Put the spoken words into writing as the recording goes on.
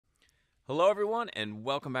Hello everyone and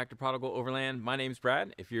welcome back to Prodigal Overland. My name's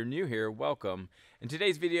Brad. If you're new here, welcome. In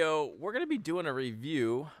today's video, we're going to be doing a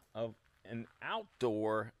review of an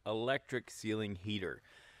outdoor electric ceiling heater.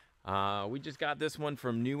 We just got this one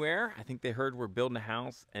from Newair. I think they heard we're building a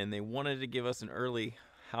house and they wanted to give us an early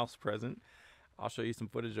house present. I'll show you some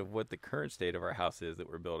footage of what the current state of our house is that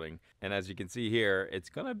we're building. And as you can see here, it's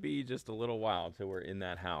going to be just a little while until we're in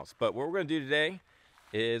that house. But what we're going to do today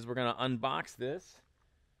is we're going to unbox this.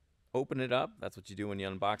 Open it up, that's what you do when you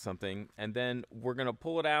unbox something, and then we're gonna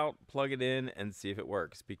pull it out, plug it in, and see if it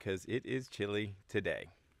works, because it is chilly today.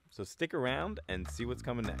 So stick around and see what's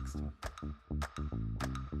coming next.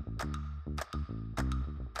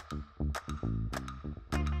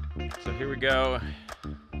 So here we go.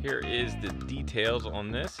 Here is the details on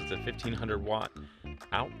this. It's a 1500 watt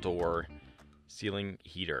outdoor ceiling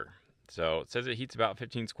heater. So it says it heats about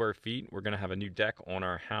 15 square feet. We're gonna have a new deck on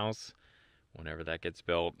our house whenever that gets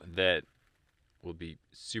built. That will be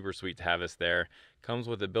super sweet to have this there. Comes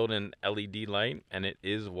with a built-in LED light, and it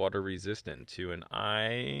is water resistant to an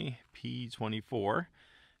IP24.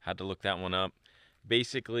 Had to look that one up.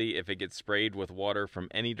 Basically, if it gets sprayed with water from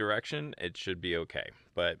any direction, it should be okay,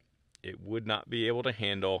 but it would not be able to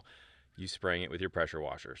handle you spraying it with your pressure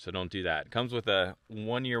washer, so don't do that. It comes with a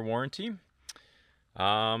 1-year warranty.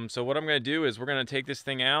 So what I'm going to do is we're going to take this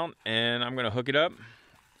thing out and I'm going to hook it up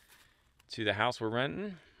to the house we're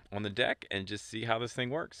renting on the deck and just see how this thing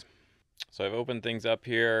works. So I've opened things up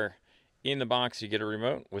here. In the box you get a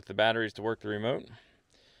remote with the batteries to work the remote.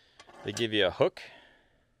 They give you a hook,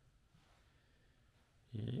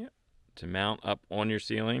 to mount up on your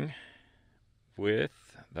ceiling with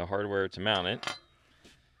the hardware to mount it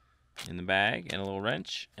in the bag, and a little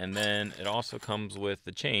wrench, and then it also comes with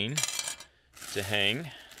the chain to hang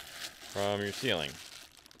from your ceiling.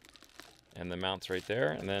 And the mount's right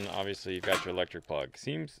there, and then obviously you've got your electric plug.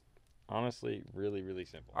 Seems honestly really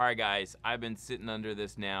simple. All right guys, I've been sitting under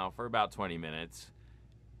this now for about 20 minutes.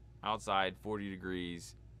 Outside 40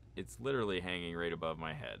 degrees. It's literally hanging right above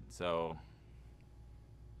my head, so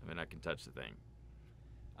I mean I can touch the thing.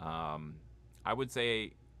 I would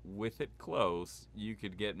say with it close, you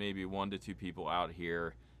could get maybe 1 to 2 people out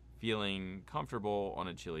here feeling comfortable on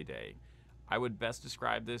a chilly day. I would best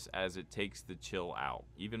describe this as it takes the chill out.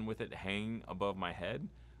 Even with it hanging above my head,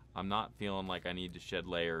 I'm not feeling like I need to shed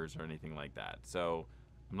layers or anything like that. So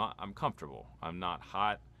I'm comfortable. I'm not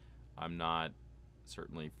hot. I'm not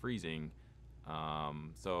certainly freezing.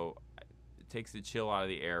 So it takes the chill out of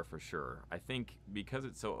the air for sure. I think because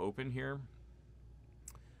it's so open here,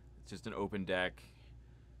 it's just an open deck.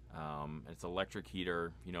 It's electric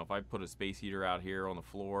heater. You know, if I put a space heater out here on the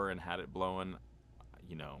floor and had it blowing,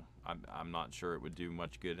 you know, I'm not sure it would do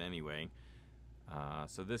much good anyway.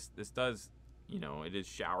 So this does, you know, it is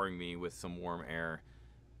showering me with some warm air.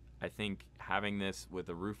 I think having this with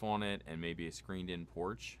a roof on it and maybe a screened-in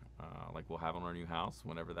porch, like we'll have on our new house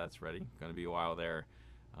whenever that's ready. Going to be a while there,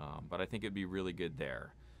 but I think it'd be really good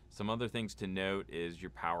there. Some other things to note is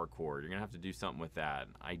your power cord. You're gonna have to do something with that.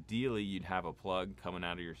 Ideally, you'd have a plug coming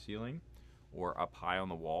out of your ceiling or up high on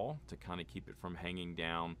the wall to kind of keep it from hanging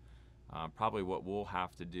down. Probably what we'll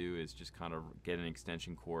have to do is just kind of get an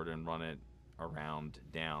extension cord and run it around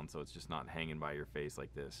down so it's just not hanging by your face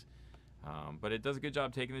like this. But it does a good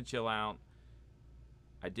job taking the chill out.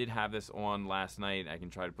 I did have this on last night. I can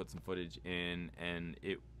try to put some footage in, and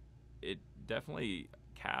it definitely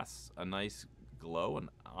casts a nice glow, an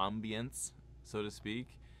ambience, so to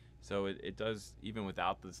speak. So it does, even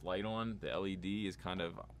without this light on. The LED is kind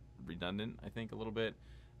of redundant, I think, a little bit.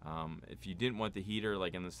 If you didn't want the heater,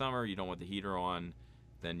 like in the summer, you don't want the heater on,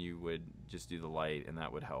 then you would just do the light and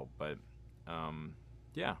that would help. But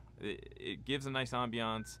yeah, it gives a nice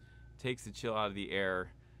ambiance, takes the chill out of the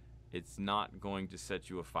air. It's not going to set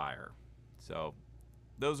you afire. So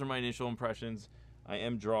those are my initial impressions. I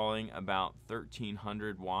am drawing about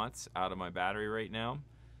 1300 watts out of my battery right now,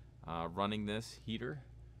 running this heater.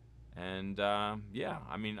 And yeah,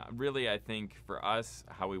 I mean, really, I think for us,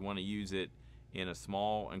 how we want to use it in a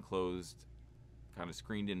small enclosed kind of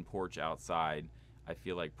screened-in porch outside, I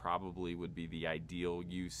feel like probably would be the ideal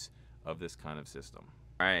use of this kind of system.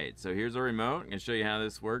 All right, so here's our remote. I'm gonna show you how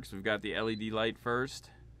this works. We've got the LED light first.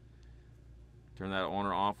 Turn that on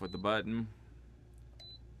or off with the button.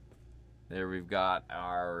 There we've got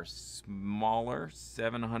our smaller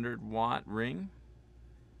 700 watt ring.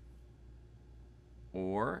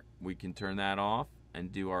 Or we can turn that off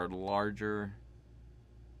and do our larger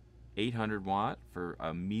 800 watt for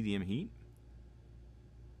a medium heat.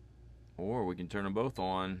 Or we can turn them both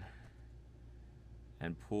on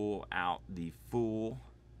and pull out the full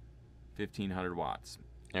 1500 watts.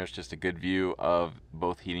 There's just a good view of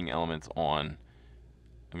both heating elements on.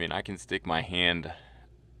 I mean, I can stick my hand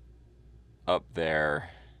up there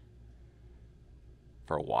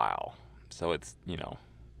for a while. So it's, you know,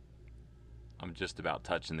 I'm just about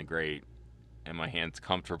touching the grate and my hand's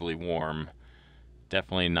comfortably warm.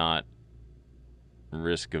 Definitely not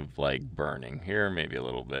risk of like burning. Here, maybe a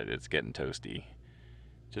little bit. It's getting toasty.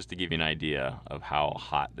 Just to give you an idea of how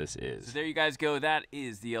hot this is. So there you guys go. That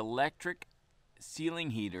is the electric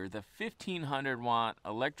ceiling heater, the 1500 watt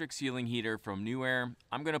electric ceiling heater from Newair.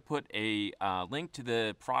 I'm going to put a link to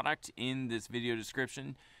the product in this video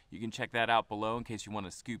description. You can check that out below in case you want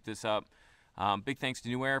to scoop this up. Big thanks to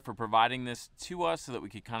Newair for providing this to us so that we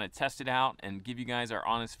could kind of test it out and give you guys our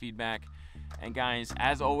honest feedback. And guys,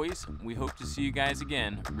 as always, we hope to see you guys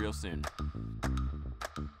again real soon.